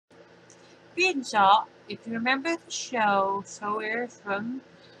Beansalt, if you remember the show, Sawyer from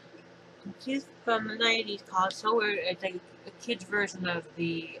the 90s called Sawyer, it's like a kid's version of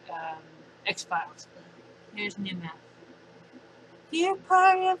the X-Files. Here's new map. Dear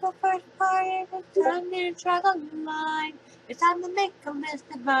part of the first part of the time to try the line. It's time to make a list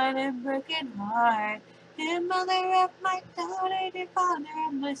of mine and broken heart. Dear mother of my daughter, dear father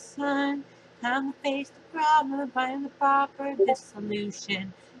of my son. Time to face the problem and find the proper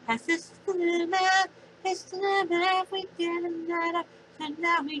dissolution. Has this to the math? It's to the math. We did another. So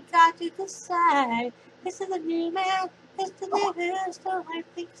now we got to decide. This is a new math. It's the new math. Still have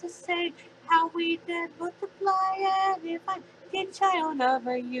things to say. How we did multiply and if I in child of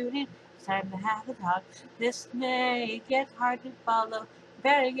a unit. It's time to have a talk. This may get hard to follow.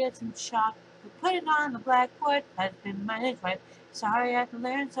 Better get some chalk. We put it on the blackboard. That's been my life. Sorry I have to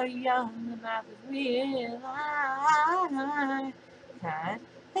learn so young. The math is real. Cause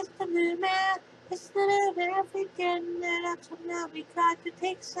it's the new math. It's the new math. We getting it up. So now we got to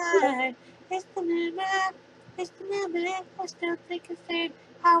take side. It's the new math. It's the new math. I still think it's safe.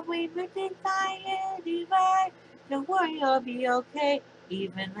 How we multiply and divide. Don't worry, I'll be okay.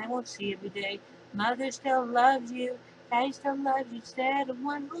 Even I won't see you every day. Mother still loves you. Daddy still loves you. Instead of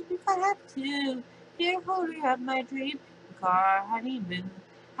one hope if I have to. Dear holder of my dream, car honeymoon.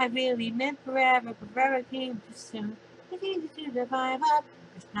 I really meant forever, but forever came too soon. It's easy to divide up.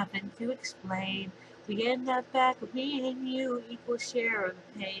 There's nothing to explain. We end up back with me and you, equal share of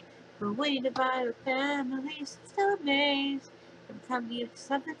the pain. But when you divide with families, I'm still amazed. Every time you do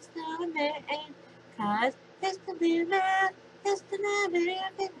something, still amazed. Cause it's the new man, it's the new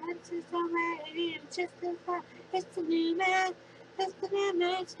man, it answers already, it's just as far, it's the new man, it's the new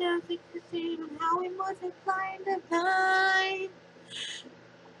man, still think the same on how we multiply and divide.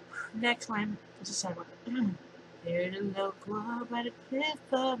 Next one, is a sad one. There's a local by the cliff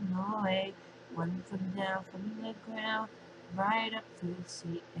of Norway, one foot down from the ground, right up to the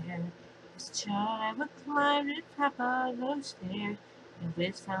sea air. This child would climb to the top of those stairs, and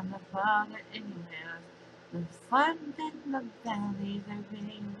wish found the father anywhere. The fun in the valleys are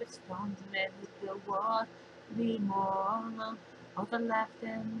ringing with stones and with the walls be more alone. All the laughter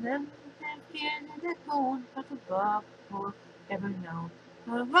and them and fear and the bones, but the rock will ever know.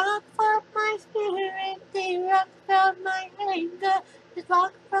 The rock felt my spirit, the rock felt my anger. The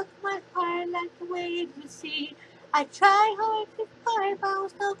rock broke my heart like the waves you see. I try hard to fight, but I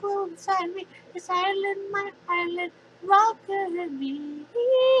was still glued inside me. This island, my island, rocker and me.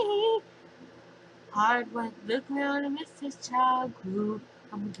 Hard was the ground in which this child grew.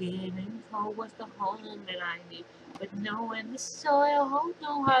 I'm getting cold was the home that I knew. But knowing the soil holds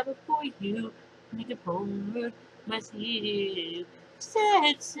no harbor for you, make a homeward must you.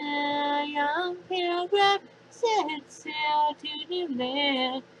 Set sail, young pilgrim, set sail to new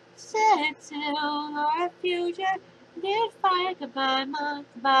land. Set sail, our future, did fight goodbye, my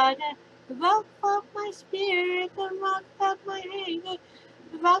goodbye. The rock of my spirit, the rock of my anger.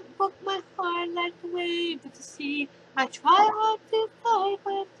 The rock broke my heart like the wave of the sea. I try hard to fight,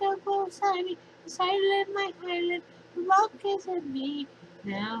 but it still goes beside me. Beside my island, the rock is in me.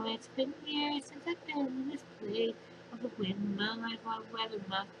 Now it's been years since I've been in this place. Of the wind, my life, my weather,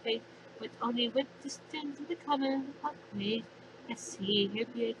 my face. But only with distance and the coming of grace. I see her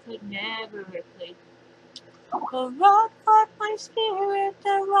beauty could never replace. The rock caught my spirit,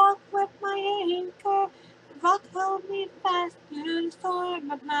 the rock with my anchor. The rock held me fast through the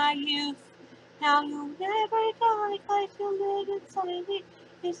storm of my youth. Now you'll never die, cause you live inside me.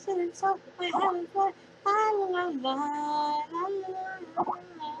 It's inside my heaven's life. La la la la la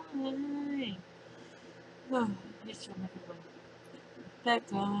la la. Oh, it's so much fun. The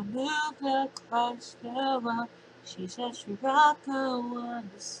girl moved across the world. She says she rock will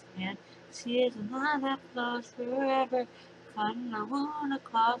understand. She is a line that flows forever. Cutting a wound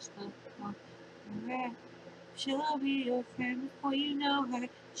across the floor. She'll be your friend before you know her.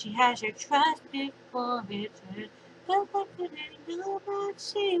 She has your trust before it's hers. But what could any know about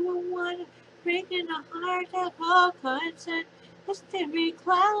she will want to breaking the heart of all concerned. It's every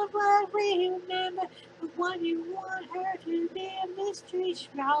cloud what we remember. The one you want her to be a mystery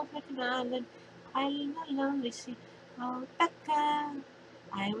shroud like an island. Island of lonely sea. Oh, Becca.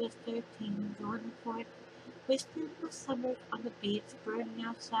 I was 13, going for it. Wasting my summer on the beach, burning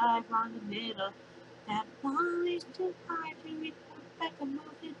outside around the middle. That one is too hard to report back a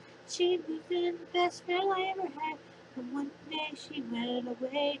moving. She was in the best friend I ever had. And one day she went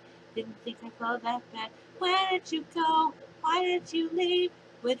away. Didn't think I felt that bad. Where did you go? Why did you leave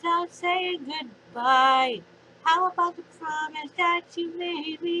without saying goodbye? How about the promise that you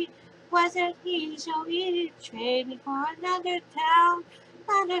made me? Wasn't he so easy to trade me for another town,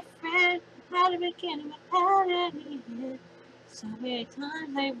 another friend? start beginning without any hint. So many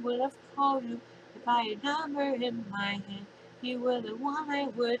times I would have called you if I had a number in my hand. You were the one I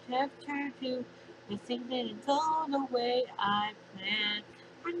would have turned to. But things didn't go the way I planned.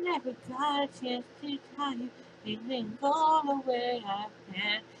 I never got a chance to tell you things didn't go the way I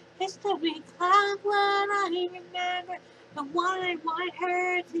planned. It's the big cloud when I remember the one I want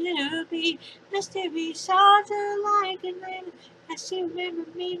her to be. Mystery soldier like an angel. I still remember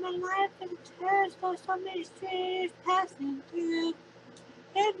me, my life and turns for so many strangers passing through.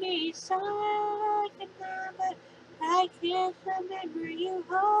 Every song I can remember, I can't remember you.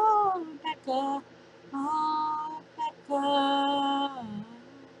 Oh, Becca, oh, Becca.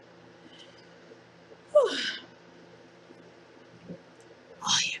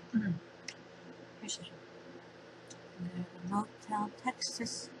 Oh, yeah. Here's a Motel,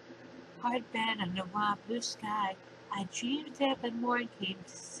 Texas. Hard bed under wild blue sky. I dreamed that the morning came too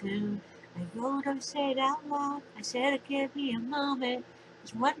soon. I wrote or said out loud. I said, give me a moment.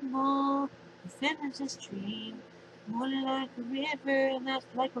 Just one more to finish this dream. More like a river, and that's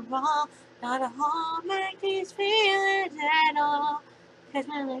like a wrong. Not a home like these feelings at all. 'Cause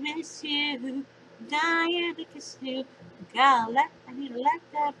when I miss you, I'm dying to kiss you. I need to let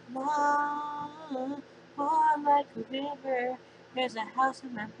that flow. More like a river. There's a house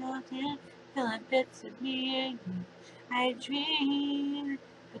in my mountain, filling bits of me and you. I dreamed,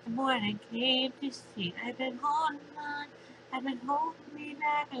 but the morning came too soon. I've been holding on, I've been holding me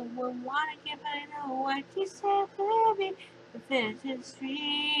back. I wouldn't want to give I know what you said to me. The fishing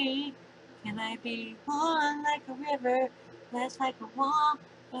street, can I be one like a river, less like a wall?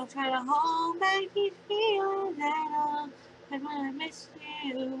 Don't try to hold back these feelings at all. And when I miss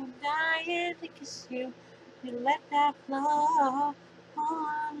you, I'm dying to kiss you. You let that flow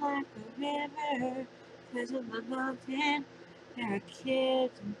on like a river. 'Cause in the mountain there are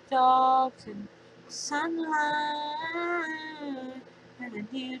kids and dogs and sunlight. And a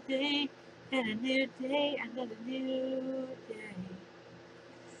new day, and a new day, and then a new day.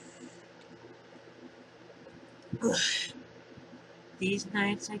 These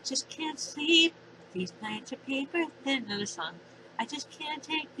nights I just can't sleep. These nights are paper thin. Another song. I just can't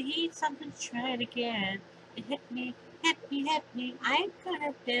take the heat. Something's trying again. It hit me, hit me, hit me. I ain't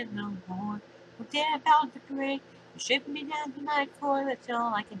gonna bend no more. Well, they're about to break. You strip me down to my core. That's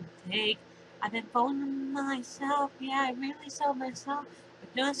all I can take. I've been phoning myself. Yeah, I really sold myself.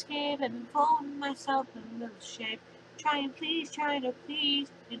 With no escape, I've been phoning myself in a little shape. Trying to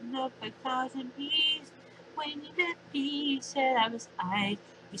please. Getting up a thousand bees. When you met me, you said I was eyes.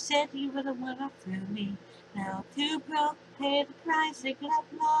 You said you were the one that threw me. Now I'm too broke to pay the price. Secret of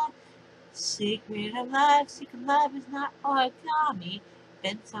love, secret love is not origami.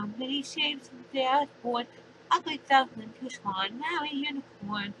 Been so many shapes since the day I was born. Ugly duckling to swan, now a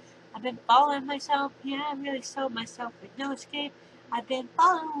unicorn. I've been following myself, yeah, I really sold myself with no escape. I've been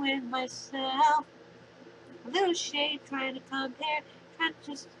following myself. A little shade trying to compare, trying to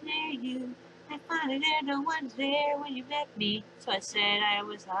just near you. I find it there, no one's there when you met me. So I said I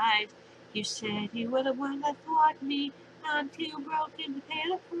was eyes. You said you were the one that thought me. Now I'm too broken to pay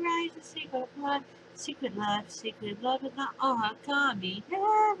the price. The secret of blood, secret love is not all I got me.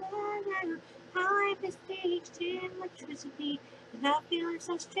 How I mistakes in electricity. Without feeling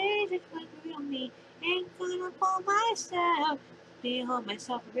so strange, it was real me. Ain't gonna fool myself. Being home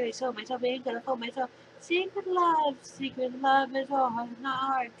myself, I really sold myself, ain't gonna fool myself. Secret love is all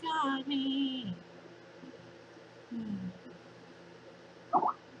not got me.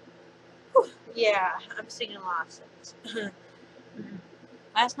 Yeah, I'm singing a lot of songs.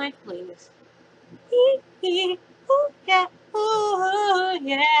 Last night's playlist. Ooh, yeah, ooh,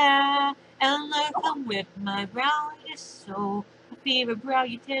 yeah. Eleanor, come with my brow is so a fever brow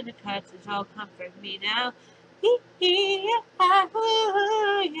you tend to touch is all comfort me now. Yeah,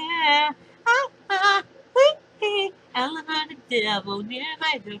 ooh, yeah. Eleanor, the devil near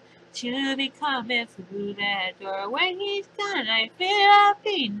my door. To be coming through that door. When he's gone, I fear I'll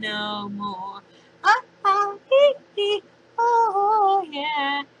be no more. Oh,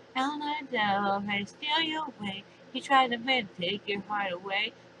 yeah. Eleanor, the devil may steal you away. He tried to take your heart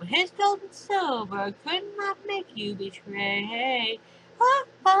away. But his gold and silver could not make you betray. Oh,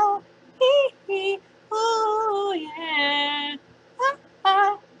 oh, yeah.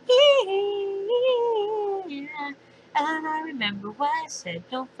 Oh, yeah. And I remember what I said.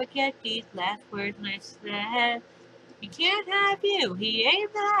 Don't forget these last words I said. He can't have you. He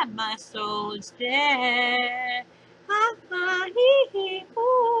aimed at my soul instead.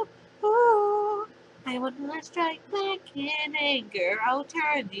 Ooh, ooh. I will not strike back in anger. I'll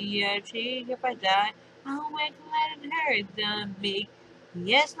turn the trigger if I die. I'll wait to let it hurt me.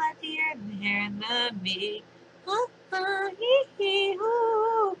 Yes, like the earth and hair and the me. Hee hee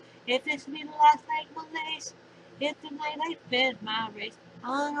hoo. If this be the last night will lace, if the night I fed my race,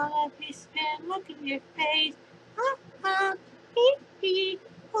 I'll let me spin, look in your face. Hee hee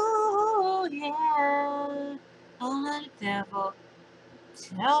hoo, yeah. Don't let the devil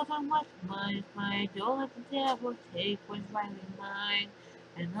tell them what's mine is mine. Don't let the devil take what's rightly mine.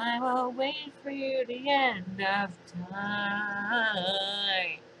 And I will wait for you the end of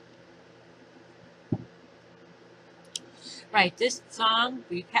time. Right, this song,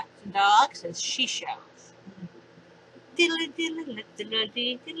 for you cats and dogs, is She Shells. Diddly diddly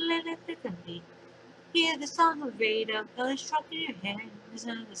diddly diddly diddly. Hear the song of radar, going struck in your head, is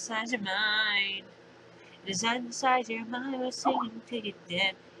on the size of mine. It is inside your mind, we're singing till you're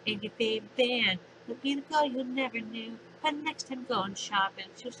dead. In your favorite band, the be the girl you never knew. But next time going shopping,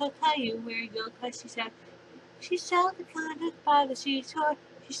 she'll still tell you where you go, cause she sells the condoms by the seashore.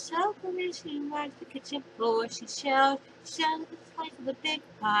 She sells the when she rides the kitchen floor. She sells the slice of the big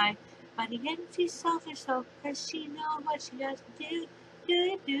pie. By the end, she sells herself, cause she knows what she has to do.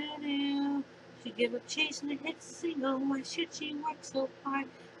 Do. She give up chasing and hit single. Why should she work so hard?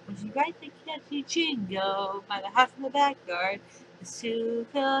 When she rides the catchy jingle by the house in the backyard, the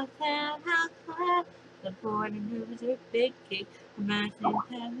Suka Townhouse Club, the boarding room is her big cake. The night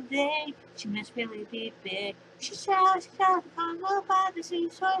time of day, she must really be big. She sells the condo by the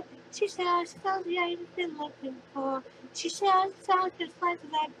seashore. She sells the item you've been looking for. She sells just like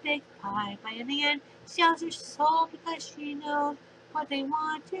that big pie. By in the end, she sells her soul because she knows what they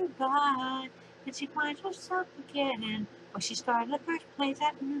want to buy. And she finds herself again. When she started the first place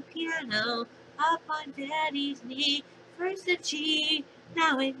at the piano, up on Daddy's knee. First the G,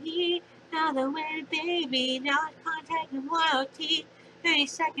 now an E, now the win, baby. Now it's contact and loyalty.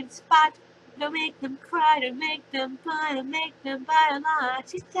 30-second spot. Don't make them cry, don't make them buy, don't make them buy a lot.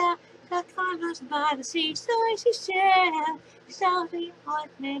 She's down, got condos by the sea, so she said. She sells the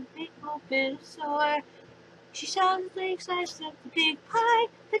apartment, big open sore. She sells the big slice of the big pie,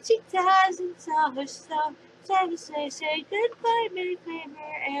 but she doesn't sell herself. So say goodbye, many flavor,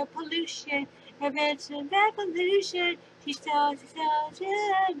 air pollution, invention, revolution. She sells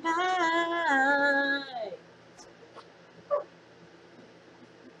goodbye.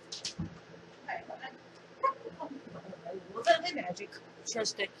 A little bit of magic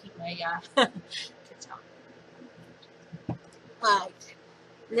just to keep my kids out. Right.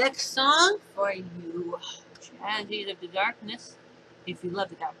 Next song for you, Tragedies of the Darkness. If you love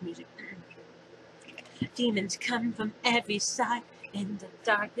the dark music. Demons come from every side. In the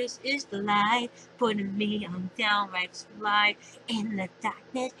darkness is the light, putting me on downright slide. In the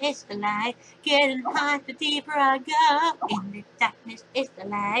darkness is the light, getting high the deeper I go. In the darkness is the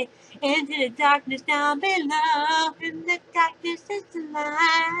light, into the darkness down below. In the darkness is the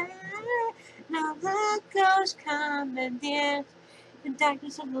light, now the ghosts come and dance. The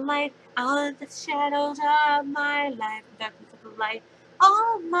darkness of the light, out of the shadows of my life. The darkness of the light,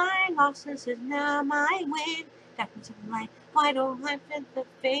 all my losses is now my win. Darkness of the light, why don't I fit to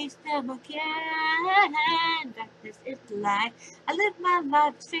face them again? Darkness is the light, I live my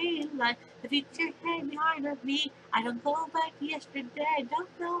life a straight line. The future hang behind of me. I don't go back to yesterday. Don't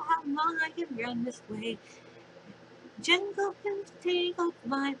know how long I can run this way. Jungle feels tangled,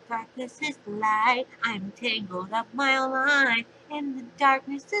 my darkness is the light. I'm tangled up my line. In the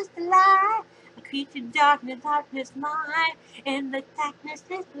darkness is the light. A creature darkness light. In the darkness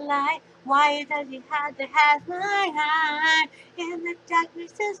is the light. Why does he have to have my eye? In the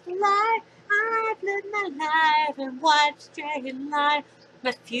darkness is the light. I've lived my life and watched straight line.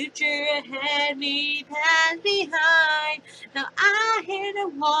 The future ahead, me past behind. Now I hit the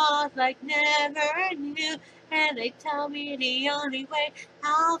walls like never knew. And they tell me the only way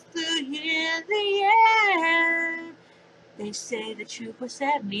out through here in the end. They say the truth will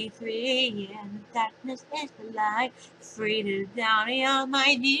set me free, and the darkness is the light, free to down on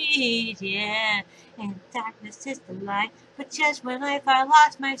my knees, yeah. And the darkness is the light, but just when I thought I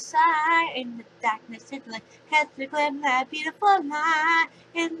lost my sight, in the darkness is the light, catch the gleam of that beautiful light.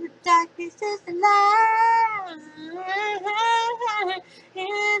 In the darkness is the light,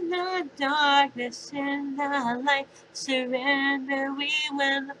 in the darkness, in the light, surrender we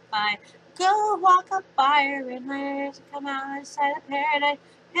win the fight. Go walk a fire and let's come outside of paradise.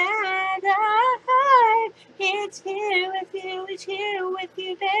 Paradise, it's here with you,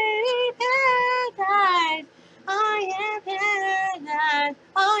 baby. Paradise, oh yeah, paradise.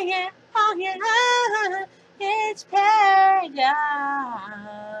 Oh yeah, it's paradise.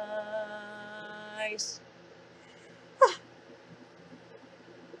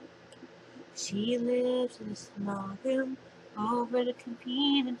 She lives in a small room over the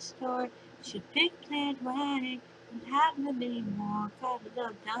convenience store. She picked planned wedding and have them anymore. Got a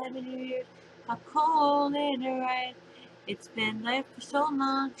little dime in her ears, a cold in her eyes. It's been there for so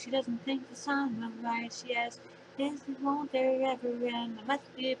long, she doesn't think the sun will rise. She asks, won't there ever end? There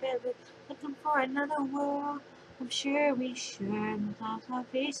must be a better, looking for another world. I'm sure we should, sometimes our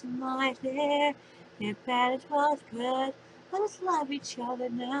facing life there. If bad as well as good, let us love each other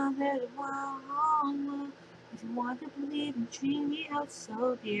now. There's a world. If you want to believe and dream me out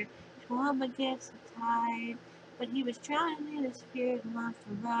so dear, swam against the tide. But he was drowning in his spirit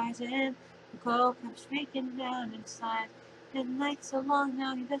monster rising. The cold kept streaking down inside. The night's so long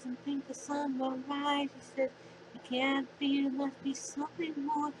now, he doesn't think the sun will rise. He says, it can't be, there must be something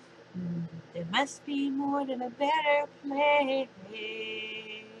more. There must be more than a better place.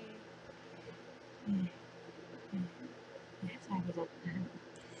 Sorry about that.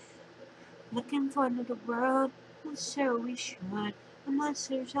 Looking for another world, I'm sure we should. Unless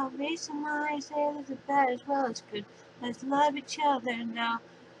there's salvation lies there, there's a bad as well as good. Let's love each other now.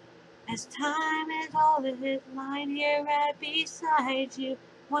 As time is all that is lying here right beside you,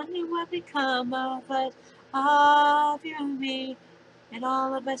 wondering what become of us, of you and me, and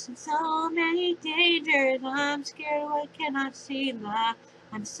all of us in so many dangers. I'm scared of what I cannot see, love.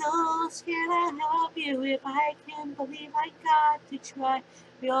 I'm so scared I'll help you if I can believe I got to try.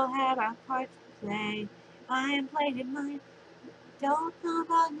 We all have our parts to play. I am playing mine. Don't know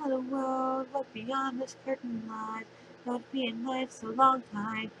about another world, what beyond this curtain lies. Don't be in night's a long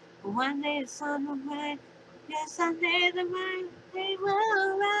time, but one day the sun will rise. Yes, someday the rain they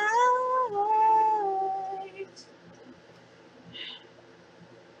will rise.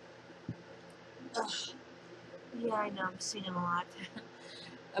 Ugh. Yeah, I know I'm singing a lot.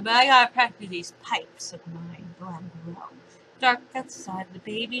 But I gotta practice these pipes of mine. Glen Row. Dark outside, the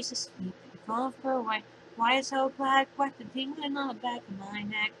baby's asleep. You're going for a while. Why so black? What the tingling on the back of my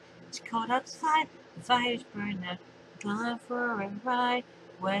neck? It's cold outside, the fire's burning out. Going for a ride.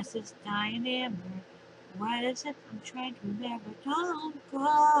 Where's this dying amber? What is it? I'm trying to remember. Don't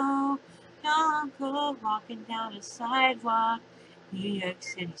go walking down the sidewalk. New York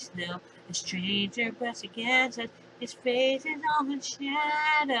City snow. A stranger breaths against us. His face is all in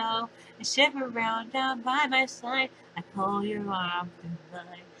shadow. I shiver round down by my side. I pull your arm through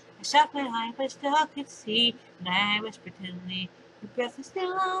mine. I shut my eyes, but still could see. And I whisper tenderly, your breath is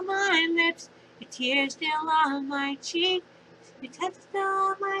still on my lips. Your tears still on my cheek. Your touch is still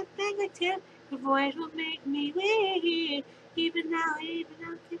on my fingertip. Your voice will make me weak. Even now, I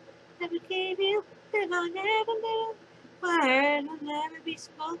never gave you. Then I'll never live. Words will never be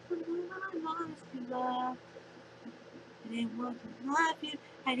spoken when I lost your love. I didn't want to love you.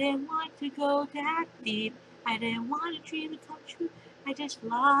 I didn't want to go that deep. I didn't want a dream to come true. I just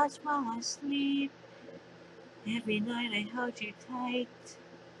lost while I sleep. Every night I held you tight.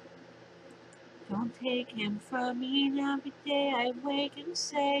 Don't take him from me now. Every day I wake and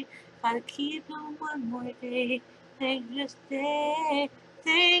say, gotta keep him one more day. Thank you this day.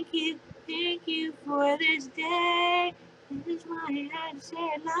 Thank you for this day. This is why I had to say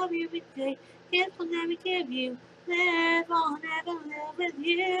I love you every day. Gifts will never give you. Live, I'll never live with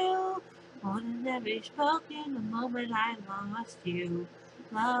you. More than never spoken the moment I lost you.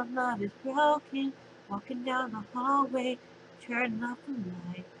 Love is broken. Walking down the hallway, turning off the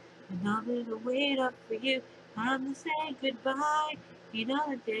light. Another to wait up for you. Time to say goodbye. You know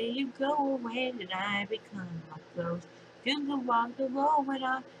the day you go away that I become like those. Dreams will walk the road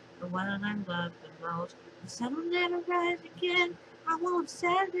without the one I love the most. The sun will never rise again. I won't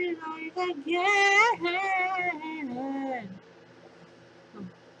set it right again.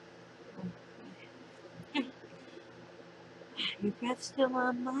 Your breath still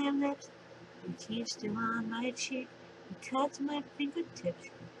on my lips. Your teeth still on my cheek. You touch my fingertips.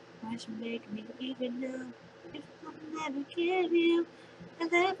 Words make me even now. If I'll never give you, and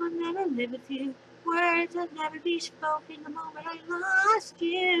then I'll never live with you. Words will never be spoken the moment I lost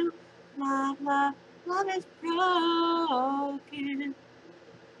you. Love is broken.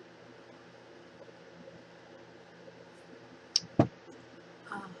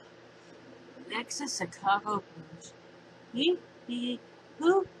 Oh, next is Chicago Blues. Hee hee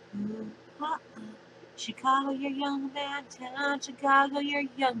hoo hoo ha. Chicago, your young man town. Chicago, your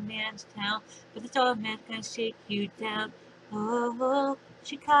young man's town. But the doorman can shake you down. Oh,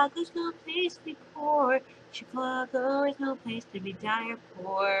 Chicago's no place to be poor. Chicago is no place to be dire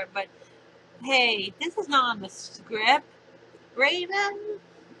poor. But hey, this is not on the script. Raven?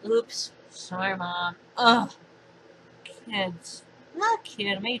 Oops. Sorry, Mom. Ugh. Kids. I'm not a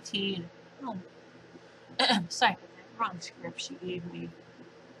kid. I'm 18. Oh. Sorry. Wrong script she gave me.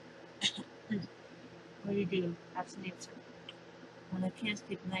 What do you do? That's an answer. When I can't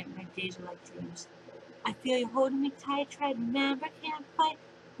sleep at night, my days are like dreams. I feel you holding me tight, try to remember, can't fight.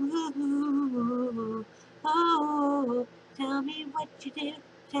 Ooh, oh, tell me what you do,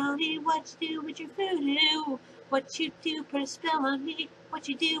 tell me what you do with your voodoo. What you do, put a spell on me. What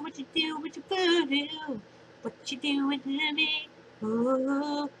you do with your voodoo. What you doing to me?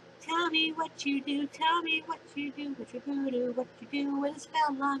 Ooh, tell me what you do, tell me what you do with your voodoo. What you do with a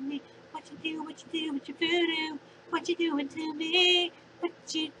spell on me. What you do with your voodoo. What you doing to me? What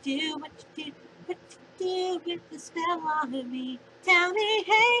you do, what you do, what you do with the spell on me? Tell me,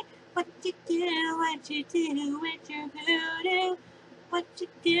 hey, what you do with your voodoo? What you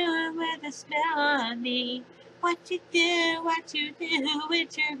do with the spell on me? What you do with your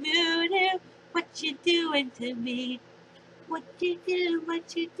voodoo? What you doing to me? What you do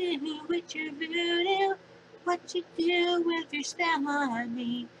with your voodoo? What you do with your spell on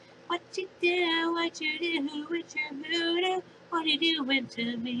me? What you do with your voodoo? What are you doing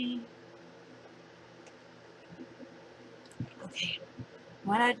to me? Okay,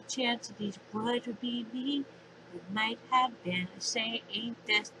 what are the chances these words would be me? It might have been, I say, ain't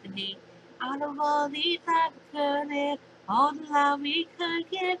destiny. Out of all these lives we could live, all the love we could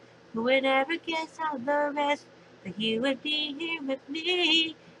give, who would ever guess all the rest? That you would be here with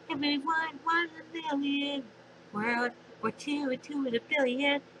me. Everyone, 1 in a million world, or two in a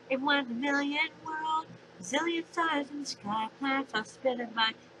billion, in 1 in a million world. A zillion stars in the sky, planets all spinning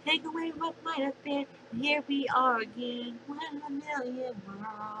by. Take away what might have been, and here we are again, 1 in a million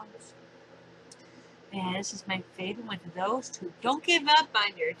worlds. And this is my favorite one to those who don't give up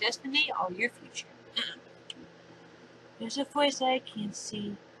on your destiny or your future. There's a voice I can't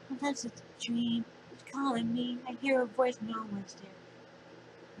see, sometimes it's a dream, it's calling me, I hear a voice, no one's there.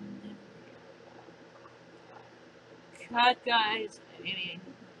 Cut, guys.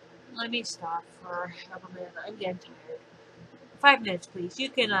 Let me stop for a minute. I'm getting tired. 5 minutes, please. You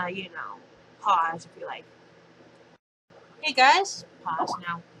can, pause if you like. Hey, guys. Pause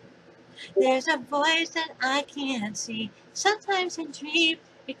now. There's a voice that I can't see. Sometimes in dream,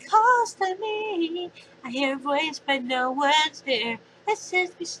 it calls to me. I hear a voice, but no one's there. It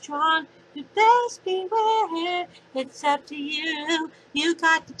says, be strong, you best beware. It's up to you. You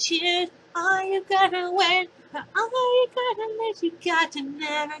got to choose. Are you gonna win? Or are you gonna lose? You got to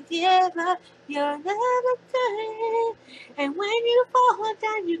never give up. You're never good. And when you fall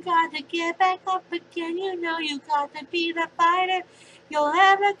down, you got to get back up again. You know you got to be the fighter. You're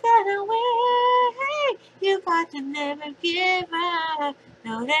ever gonna win. Hey, you got to never give up.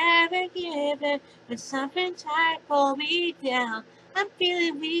 Don't ever give up. When something tired pull me down, I'm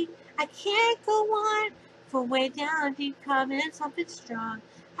feeling weak. I can't go on. From way down deep coming something strong.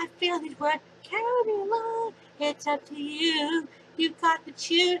 I feel these words carry me along. It's up to you. You got to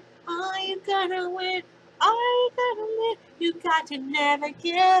choose. Are you gonna win? Are you gonna live? You got to never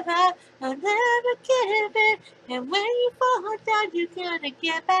give up. Don't never give it. And when you fall down, you gotta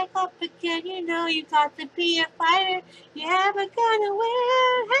get back up again. You know you got to be a fighter. You're never gonna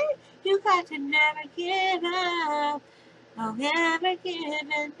win. Hey, you got to never give up. Don't never give it,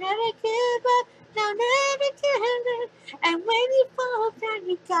 never give up. Don't never give it. And when you fall down,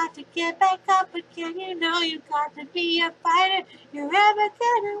 you got to get back up again. You know you got to be a fighter. You're ever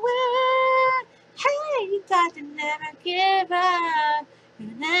gonna win. Hey, you got to never give up. You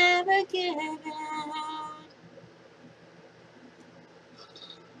never give up.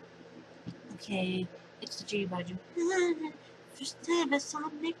 Okay, it's the G budget. First time I saw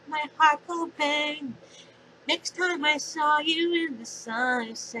it make my heart go bang. Next time I saw you in the sun,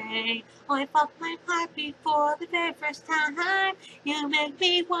 you say, oh, I felt my heart before the very first time. You make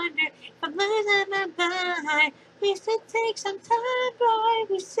me wonder if I'm losing my mind. We should take some time, boy.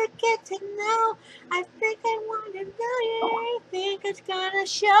 We should get to know. I think I want to know you. I think it's gonna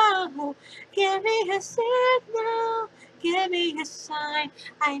show. Give me a signal. Give me a sign.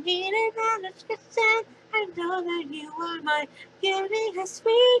 I need an understanding. I know that you are mine. Give me a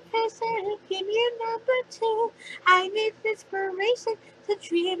sweet kiss and give me a number 2. I need inspiration to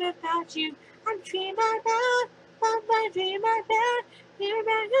dream about you. I'm dreaming about, dream about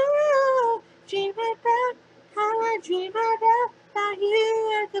you. Dream about how I dream about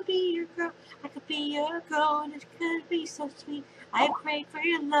you. I could be your girl. I could be your girl, and it could be so sweet. I pray for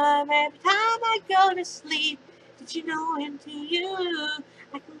your love every time I go to sleep. Did you know him? Do you?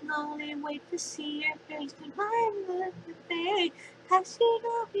 I can only wait to see your face when I'm looking back. Cause you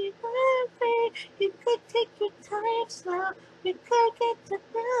know we were afraid. You could take your time slow. We could get to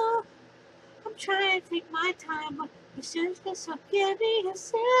know. I'm trying to take my time, but you should just so give me a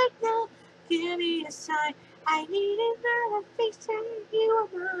signal. Give me a sign. I need another face and you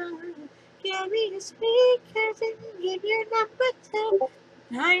are mine. Give me the speakers and give your number too.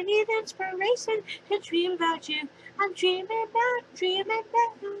 I need inspiration to dream about you. I'm dreaming about you.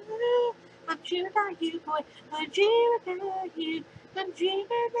 I'm dreaming about you, boy. I'm dreaming about you. I'm dreaming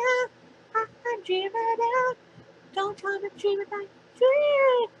about. I'm dreaming about. Don't tell me dream about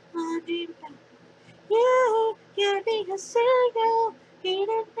you. I'm dreaming about you. You're being a single. You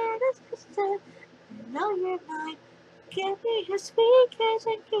didn't notice sister. I know you're mine. Give me your speakers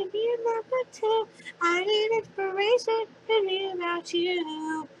and give me your number too. I need inspiration to dream about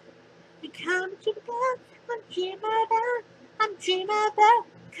you. Come to the back, I'm dreaming about, I'm dreaming about,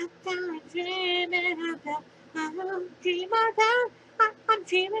 come down and dreaming about, I'm dreaming about, I'm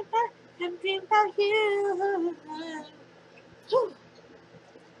dreaming about, I'm dreaming about you.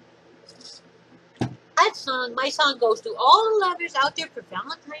 That song, my song goes to all the lovers out there for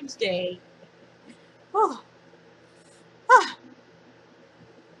Valentine's Day. Oh, ah.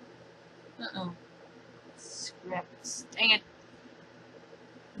 Uh-oh. Scripts. Dang it.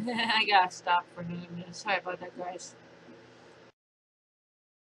 I gotta stop for doing this. Sorry about that, guys.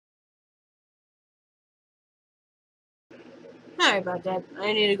 Sorry about that.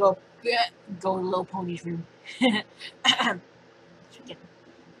 I need to go to Low Pony's room.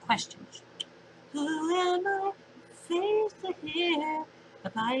 Questions. Who am I? Face to hear. A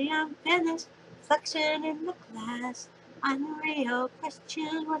body unfinished. Reflection in the glass. Unreal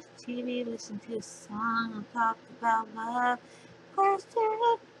question. Watch TV. Listen to a song. And talk about love.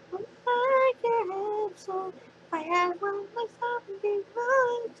 Question. Why your answer? If I had one myself and be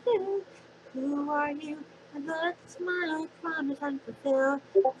wrong too. Who are you? I look, smile, promise unfulfilled.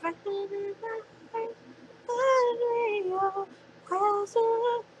 Reflection in the heart. Unreal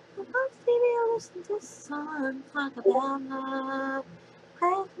question. Watch TV, listen to songs, talk about love.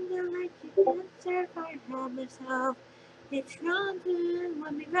 I feel like you answer if I had myself. It's wrong to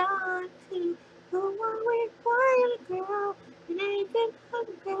when we run to who are we, boy and a girl, and anything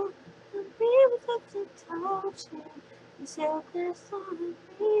hunger, and we were such a touch, and so this on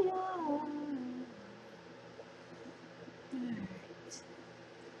real. Alright.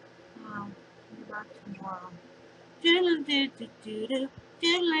 Wow, what about tomorrow? Do-do-do-do-do-do.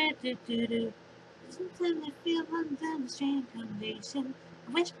 Do-do-do-do-do. Sometimes I feel undone, strange foundation.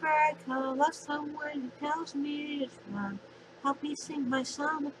 I whisper I call love someone who tells me it's wrong. Help me sing my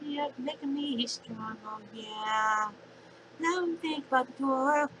song with me up, making me strong. Oh yeah. Now I'm thinking about the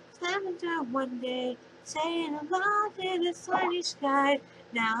door, slamming door one day, saying aloud in the sunny sky.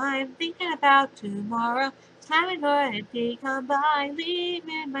 Now I'm thinking about tomorrow, slamming door and day gone by,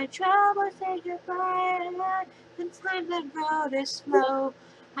 leaving my troubles, say goodbye. Sometimes the road is slow,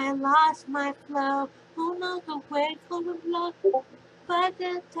 I lost my flow, who knows the way full of love, but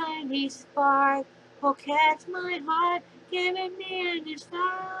the tiny spark will catch my heart, giving me a new start.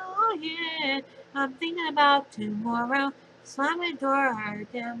 Oh yeah, I'm thinking about tomorrow. Slam my door,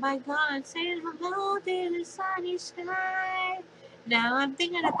 down by gone, saying hello to the sunny sky. Now I'm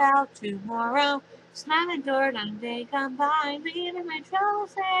thinking about tomorrow. Slam my door, done day gone by, leaving my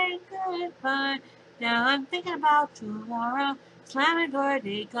troubles, saying goodbye. Now I'm thinking about tomorrow. Slam my door,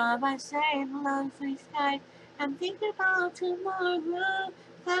 day gone by, saying hello to the sky. I'm thinking about tomorrow.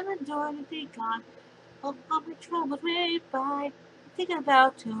 Slam my door, day gone. All my troubles way by. Thinking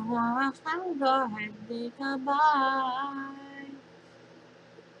about tomorrow, slam the door and they come by.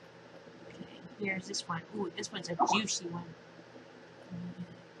 Okay, here's this one. Ooh, this one's a juicy one.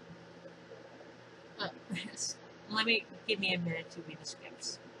 Yes. Give me a minute to read the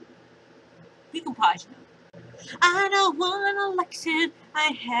scripts. You can pause now. I don't want a election,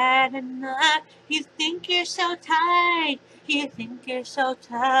 I had enough. You think you're so tight, you think you're so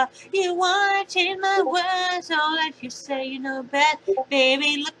tough. You want to change my words, all that you say you know best.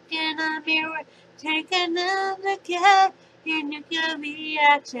 Baby, look in the mirror, take another guess. Your nuclear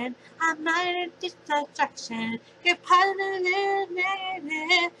reaction, I'm not a distraction. You're positive,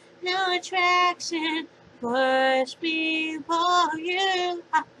 negative, no attraction. Push me for you.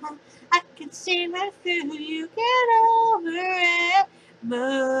 I can see right through you. Get over it.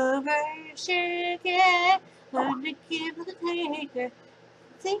 Move her, shake it. Learn to give the taker.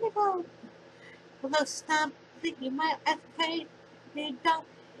 Think about a little stump. Think you might escalate. They don't.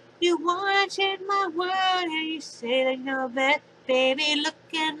 You want to change my world and you say that no bet. Baby, look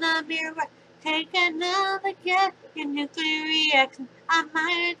in the mirror. Take another guess. Your nuclear reaction. I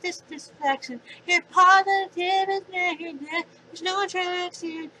might this distraction. You're positive is negative. There's no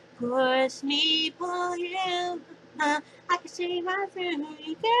attraction. Push me, pull you. I can see right through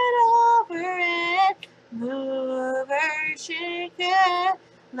you. Get over it. Mover, shaker.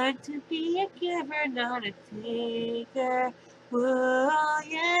 Learn to be a giver, not a taker. Whoa,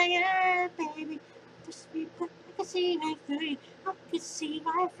 yeah, yeah, baby. Just me, I can see right through you. I can see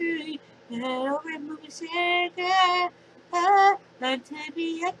right through you. That over movie shaker. Learn to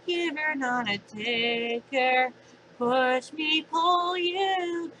be a giver, not a taker. Push me, pull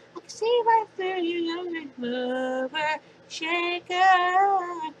you. I can see right through you. You're a mover,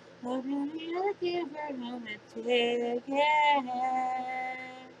 shaker. Learn to be a giver, not a taker.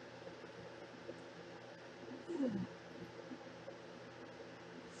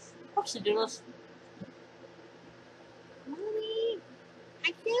 Oopsie doodles. Mommy,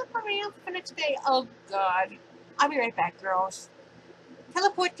 I can't hurry up for next day. Oh, God. I'll be right back, girls.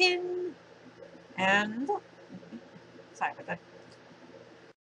 Teleporting. And... Sorry about that.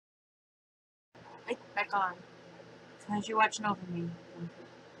 Right, back on. Because you're watching over me.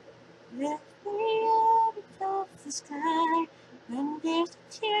 Lift me up above the sky. When there's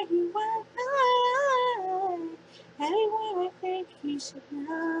a tear you won't lie. Everywhere I think you should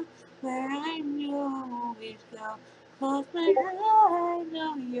know. Where I knew you'll always go. Close my eyes, I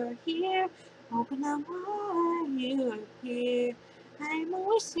know you're here. Open them wide, you appear. I'm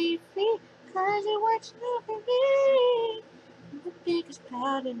always safely, cause you're watching over me. I'm the biggest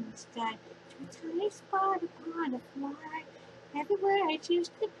cloud in the sky. To a tiny spot upon a fly. Everywhere I choose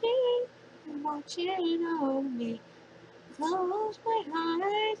to be, you're watching over me. Close my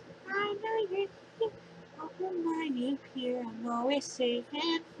eyes, I know you're here. Open my new peer, I'm always safe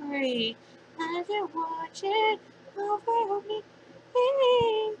and free. As you're watching over me,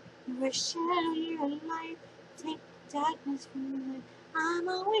 you are shining your light. Take the darkness from me. I'm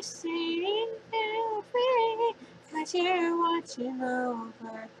always safe and free. Cause you're watching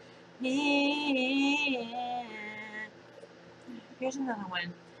over me. Here's another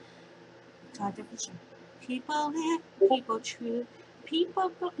one. God definition. People live, people true, people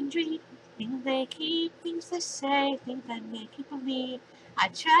broken dream. Things they keep, things they say, things that make you believe. I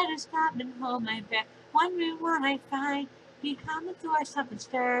try to stop and hold my breath, wondering what I find. Behind the door something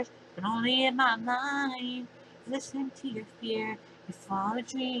stirs, but only in my mind. Listen to your fear, you follow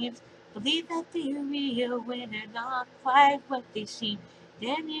dreams. Believe that they're real when they're not quite what they seem.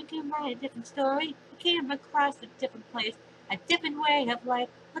 Then you can write a different story, you came across a different place, a different way of life.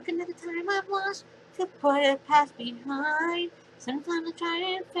 Looking at the time I've lost to put it past behind. Sometimes I try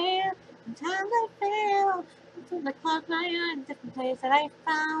and fail, sometimes I fail. Until I close my eyes, a different place that I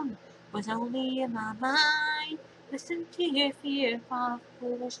found was only in my mind. Listen to your fear, fall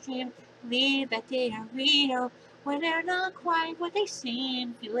foolish dream. Believe that they are real when they're not quite what they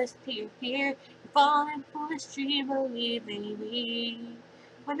seem. If you listen to your fear, you fall in foolish dream. Believe they real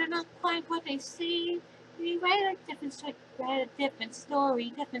when they're not quite what they seem. We write a different story, write a different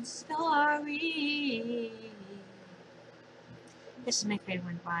story, different story. This is my favorite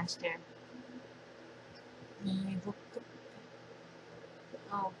one, Monster.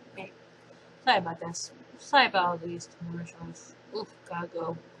 Oh, wait. Sorry about this. Sorry about all these commercials. Oof, gotta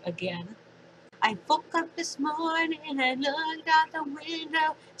go again. I woke up this morning and I looked out the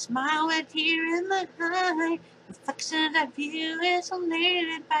window, smile with tear in my eye. Reflection of you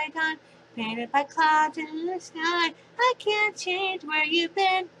isolated by dawn, painted by clouds in the sky. I can't change where you've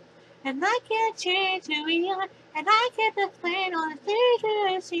been, and I can't change who we are, and I can't explain all the things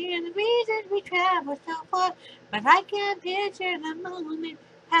we see and the reasons we travel so far. But I can't picture the moment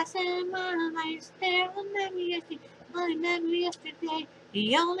passing my life there. Only memory yesterday.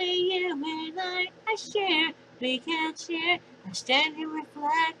 The only you and I share, we can't share. I stand here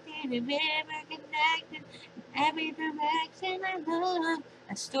reflecting and never connected. Every direction I look,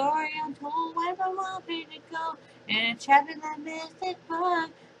 a story untold, where I want me to go, and a chapter that mystic book.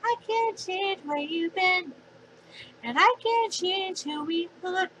 I can't change where you've been, and I can't change who we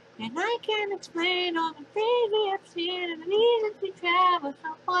are, and I can't explain all the things we have seen and the reasons we travel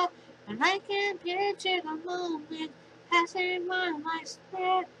so far, and I can't picture the moment passing my life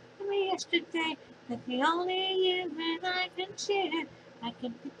spare to me yesterday, that the only you and I can share. I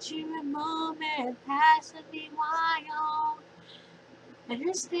can picture a moment passing me while and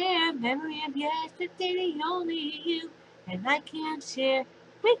is there a memory of yesterday, the only you and I can't share.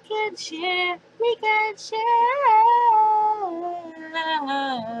 We can share, we can share.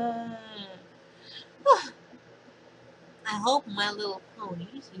 I hope My Little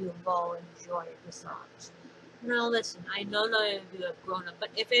Ponies, you have all enjoyed the songs. Now listen, I know none of you have grown up, but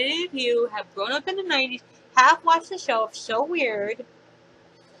if any of you have grown up in the 90s, have watched the show So Weird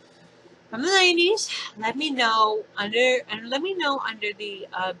from the 90s, let me know under the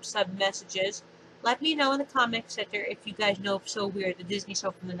sub messages. Let me know in the comments section if you guys know of So Weird, the Disney show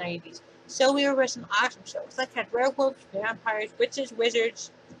from the 90s. So Weird was some awesome shows. Like had werewolves, vampires, witches,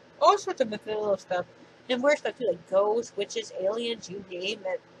 wizards, all sorts of mythical stuff. And more stuff too, like ghosts, witches, aliens, you name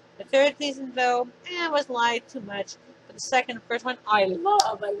it. The third season, though, was lied too much. But the second and first one, I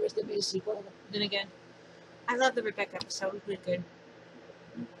love. I wish there be a sequel. Then again, I love the Rebecca episode. It was really good.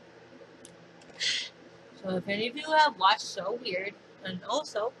 So if any of you have watched So Weird, and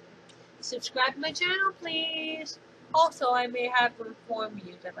also subscribe to my channel, please. Also, I may have to inform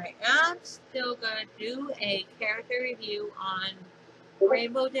you that I am still gonna do a character review on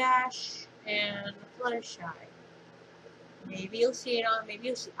Rainbow Dash and Fluttershy. Maybe you'll see it on. Maybe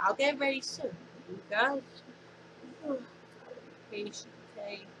you'll see. I'll get ready soon. You guys, patient,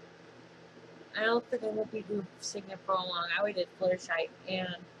 okay? I don't think I will be doing singing for long. I already did Fluttershy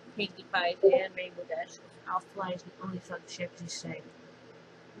and Pinkie Pie and Rainbow Dash. Alpha is the only song she actually sang.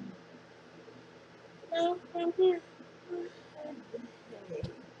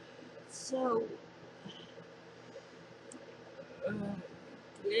 So,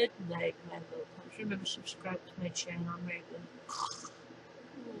 good night, my little pups. Remember, subscribe to my channel. I'm very good.